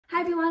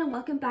Hi everyone, and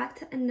welcome back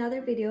to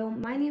another video.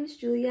 My name is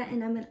Julia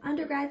and I'm an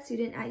undergrad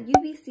student at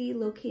UBC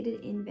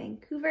located in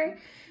Vancouver.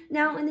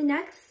 Now in the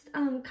next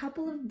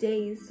couple of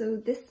days, so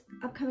this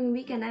upcoming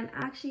weekend, I'm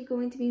actually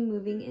going to be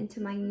moving into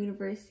my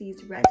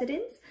university's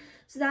residence.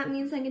 So that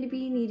means I'm going to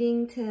be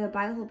needing to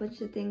buy a whole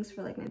bunch of things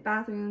for like my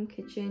bathroom,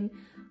 kitchen,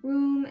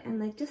 room, and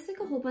like just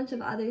like a whole bunch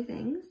of other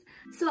things.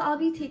 So I'll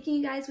be taking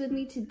you guys with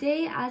me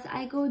today as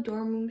I go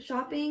dorm room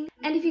shopping.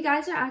 And if you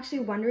guys are actually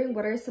wondering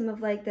what are some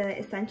of like the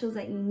essentials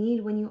that you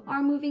need when you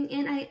are moving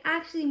in, I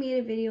actually made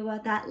a video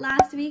about that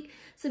last week,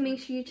 so make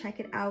sure you check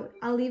it out.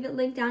 I'll leave it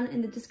linked down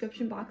in the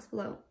description box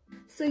below.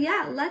 So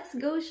yeah, let's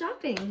go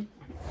shopping.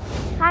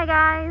 Hi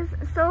guys,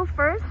 so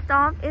first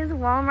stop is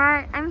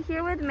Walmart. I'm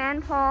here with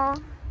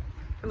Manpaul.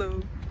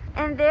 Hello.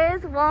 And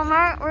there's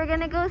Walmart. We're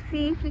gonna go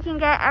see if we can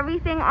get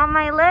everything on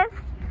my list.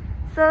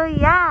 So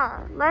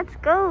yeah, let's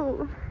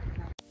go.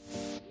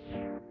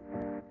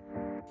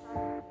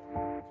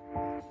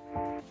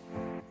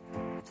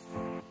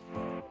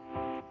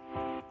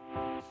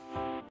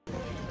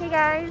 Hey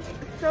guys,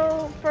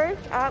 so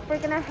first up we're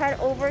gonna head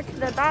over to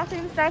the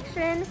bathroom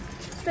section.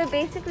 So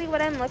basically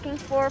what I'm looking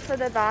for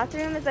the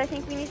bathroom is I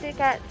think we need to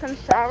get some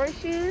shower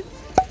shoes,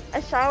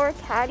 a shower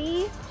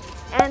caddy,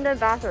 and a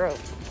bathrobe.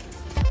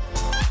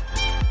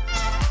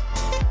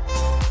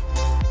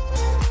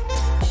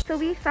 So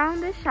we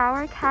found the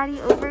shower caddy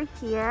over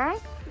here.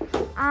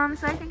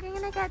 So I think I'm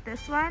gonna get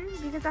this one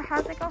because it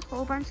has like a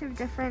whole bunch of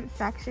different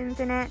sections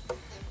in it.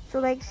 So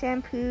like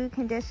shampoo,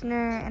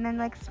 conditioner, and then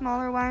like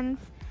smaller ones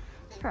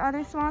for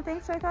other small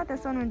things. So I thought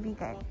this one would be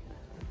good.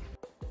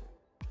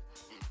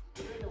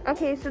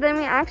 Okay, so then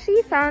we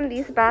actually found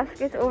these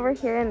baskets over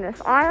here in this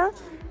aisle,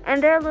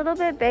 and they're a little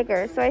bit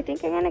bigger. So I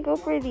think I'm gonna go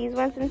for these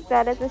ones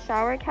instead as a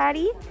shower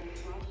caddy.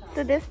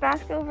 So this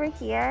basket over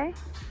here.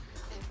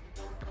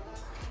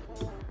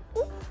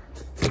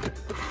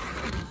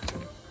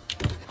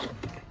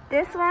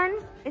 This one,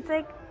 it's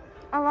like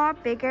a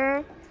lot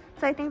bigger,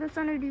 so I think this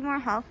one would be more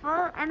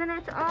helpful. And then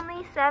it's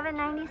only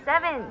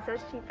 $7.97, so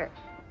it's cheaper.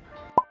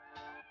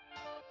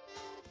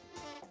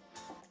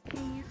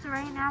 Okay, so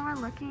right now we're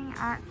looking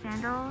at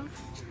sandals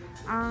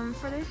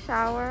for the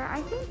shower.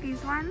 I think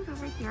these ones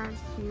over here are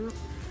cute.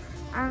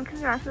 Because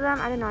the rest of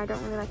them, I don't know, I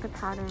don't really like the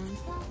pattern.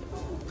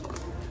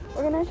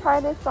 We're gonna try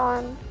this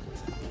on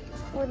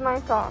with my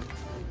socks.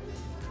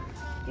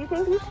 Do you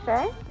think these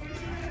fit?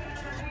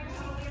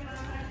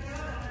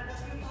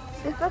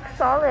 This looks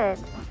solid.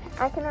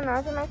 I can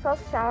imagine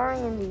myself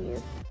showering in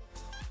these.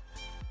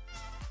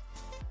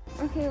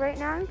 Okay, right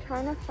now I'm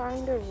trying to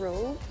find a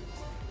robe.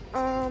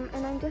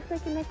 And I'm just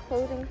like in the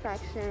clothing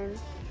section.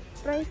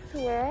 But I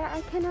swear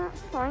I cannot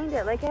find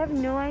it. Like I have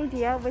no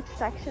idea which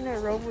section a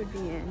robe would be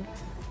in.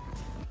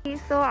 Okay,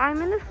 so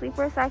I'm in the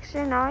sleepwear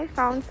section. Now I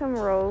found some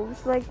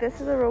robes. Like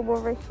this is a robe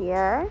over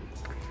here.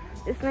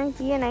 This might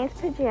be a nice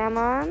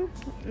pajama.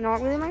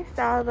 Not really my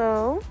style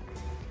though.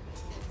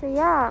 So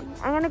yeah,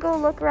 I'm gonna go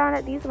look around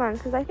at these ones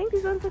because I think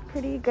these ones look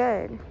pretty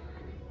good.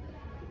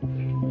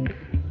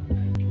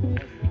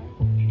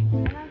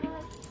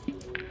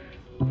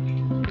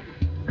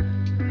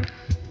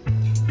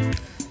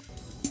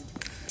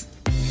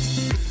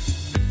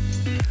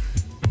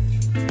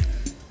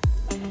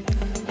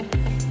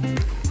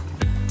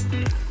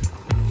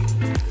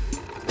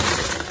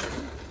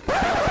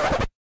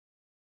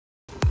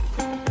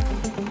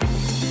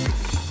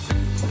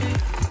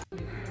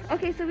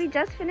 Okay, so we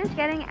just finished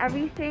getting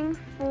everything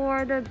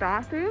for the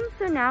bathroom.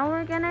 So now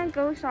we're gonna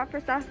go shop for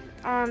stuff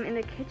in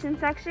the kitchen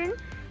section.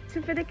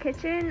 So for the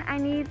kitchen, I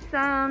need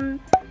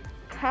some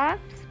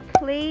cups,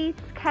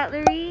 plates,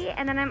 cutlery,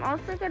 and then I'm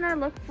also gonna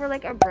look for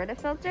like a Brita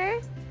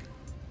filter.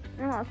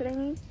 And what else did I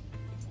need?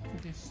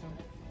 Dish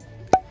soap.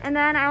 And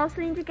then I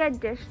also need to get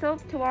dish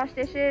soap to wash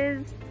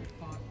dishes,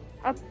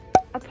 a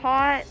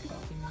pot,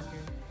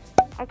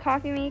 a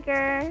coffee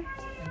maker,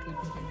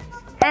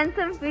 and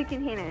some food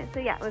containers. So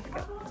yeah, let's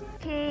go.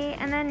 Okay,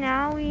 and then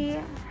now we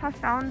have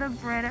found the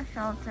Brita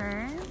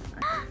filters.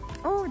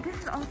 Oh, this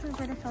is also a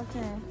Brita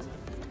filter.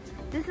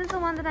 This is the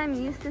one that I'm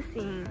used to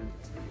seeing.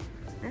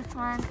 This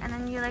one, and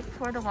then you like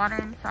pour the water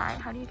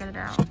inside. How do you get it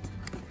out?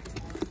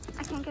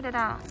 I can't get it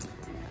out.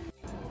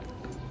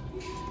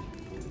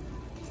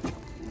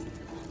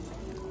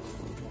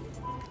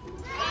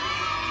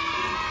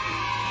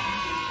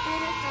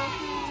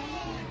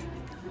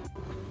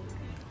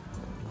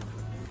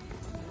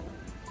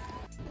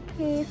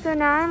 Okay, so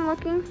now I'm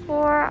looking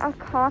for a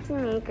coffee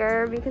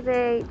maker because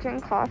I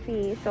drink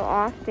coffee so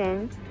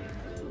often.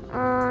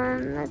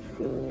 Let's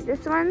see.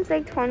 This one's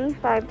like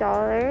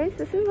 $25.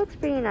 This one looks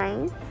pretty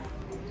nice.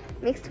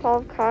 Makes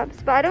 12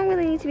 cups, but I don't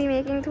really need to be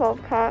making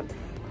 12 cups.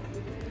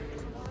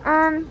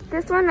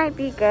 This one might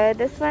be good.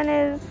 This one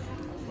is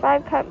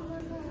 5 cups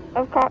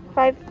of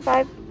coffee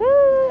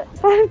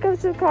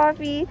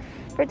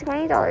for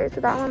 $20.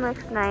 So that one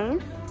looks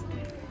nice.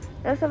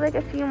 They also have like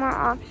a few more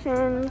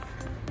options.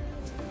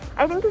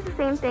 I think it's the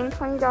same thing,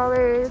 $20,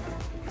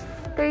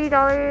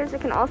 $30.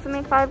 It can also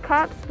make 5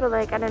 cups, but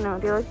like, I don't know,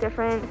 they look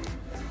different.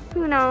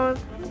 Who knows?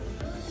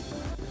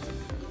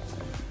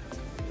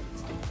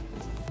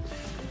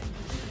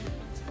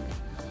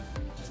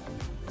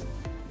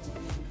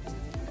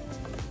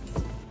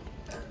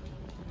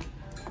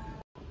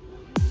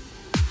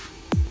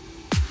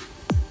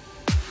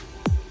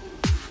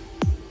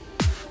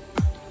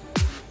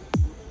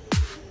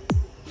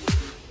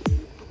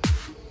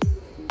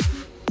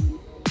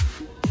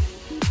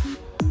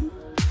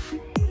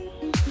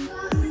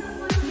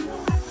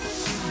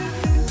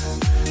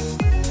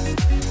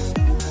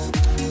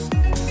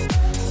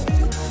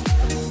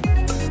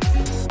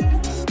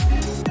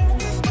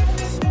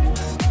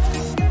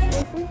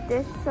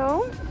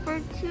 So for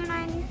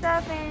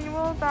 $2.97,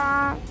 roll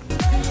back.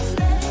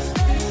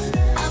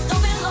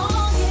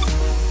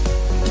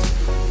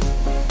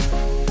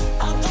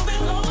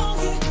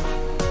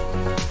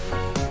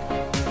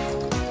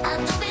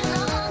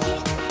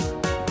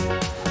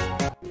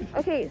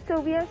 Okay, so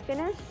we have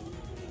finished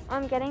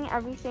getting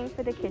everything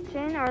for the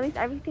kitchen, or at least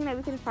everything that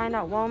we can find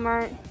at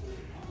Walmart.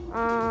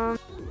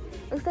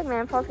 Looks like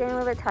Manfall's getting a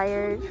little bit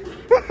tired.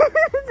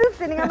 Just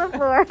sitting on the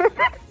floor.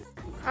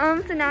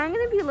 So now I'm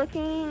going to be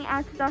looking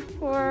at stuff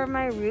for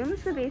my room.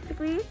 So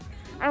basically,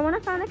 I want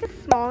to find like a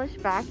smallish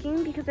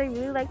vacuum because I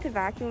really like to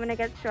vacuum when I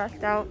get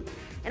stressed out.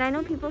 And I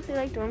know people say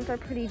like dorms are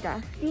pretty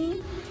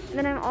dusty. And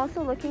then I'm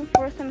also looking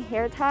for some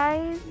hair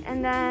ties.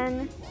 And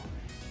then,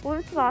 what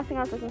was the last thing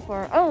I was looking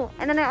for? Oh,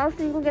 and then I also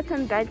need to go get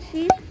some bed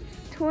sheets,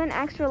 2 and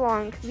extra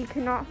long, because we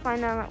could not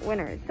find them at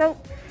Winners. So,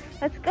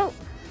 let's go.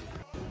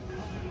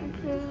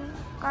 Okay,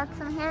 got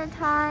some hair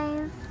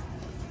ties.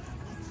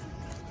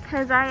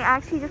 Because I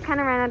actually just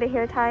kind of ran out of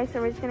hair ties, so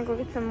we're just going to go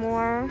get some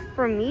more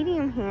for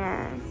medium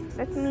hair.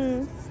 That's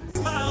me.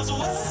 Miles away.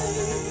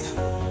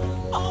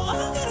 Oh,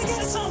 I'm gonna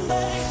get it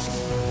someday.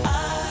 I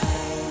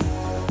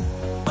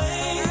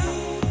wait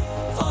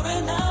for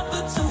an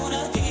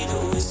opportunity to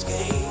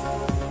escape.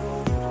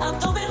 I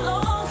don't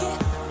belong here.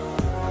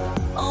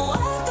 Oh, I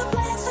have the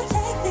plans to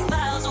take me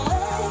miles away.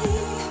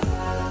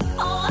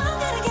 Oh, I'm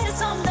gonna get it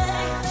someday.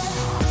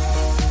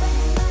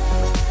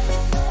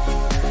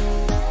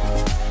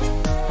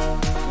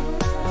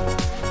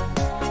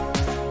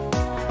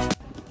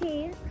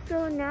 Okay, so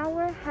now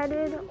we're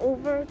headed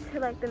over to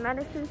like the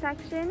medicine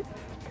section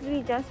because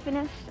we just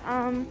finished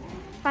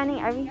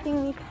finding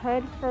everything we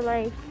could for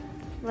like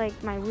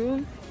my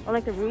room, or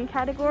like the room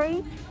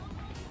category.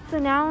 So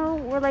now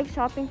we're like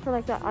shopping for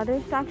like the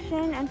other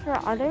section, and for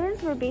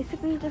others we're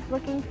basically just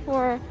looking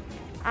for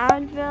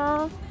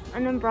Advil,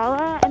 an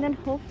umbrella, and then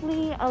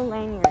hopefully a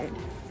lanyard.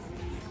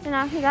 And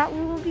after that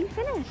we will be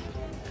finished.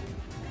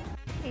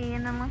 Okay,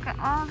 and then look at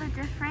all the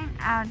different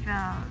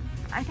Advils.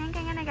 I think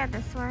I'm gonna get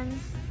this one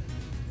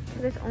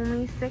because it's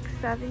only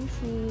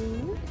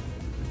 $6.17.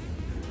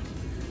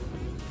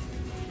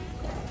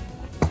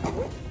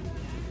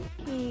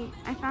 Okay,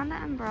 I found the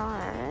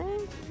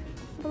umbrellas,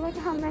 but look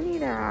at how many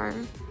there are.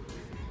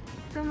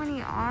 So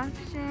many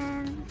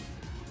options.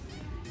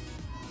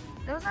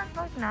 Those ones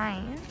look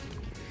nice.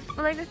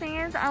 But like the thing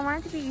is, I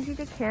want it to be easy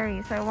to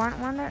carry, so I want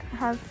one that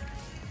has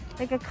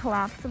like a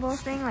collapsible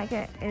thing, like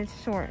it is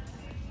short.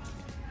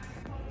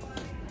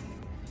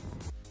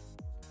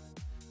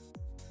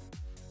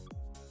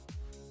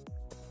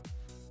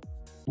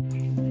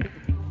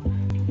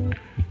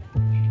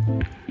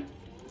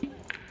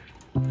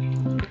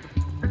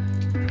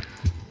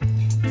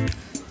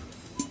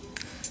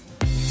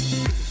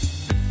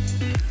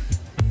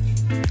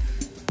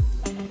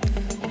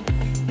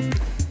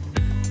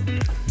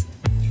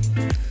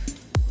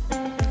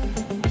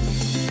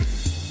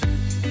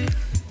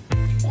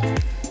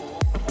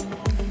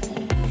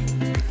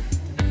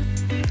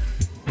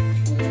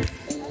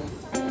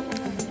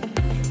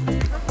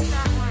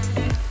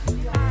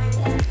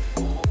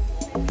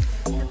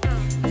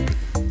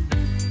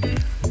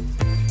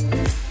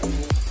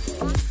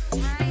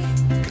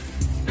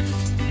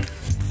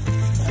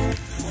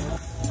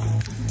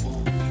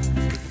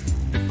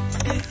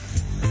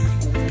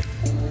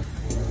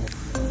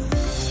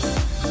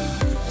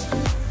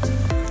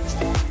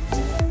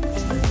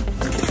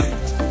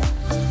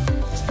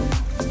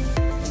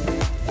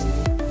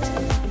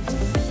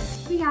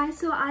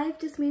 So I've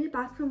just made it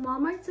back from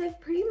Walmart, so I've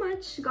pretty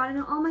much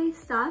gotten all my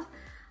stuff.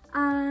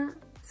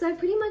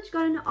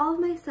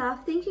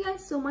 Thank you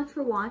guys so much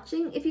for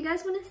watching. If you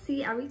guys want to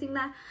see everything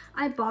that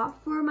I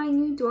bought for my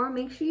new dorm,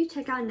 make sure you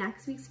check out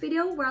next week's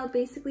video where I'll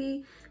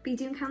basically be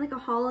doing kind of like a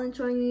haul and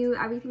showing you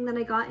everything that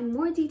I got in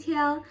more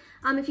detail.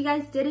 If you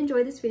guys did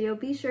enjoy this video,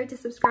 be sure to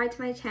subscribe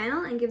to my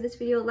channel and give this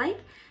video a like,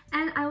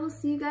 and I will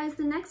see you guys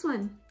in the next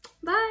one.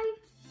 Bye!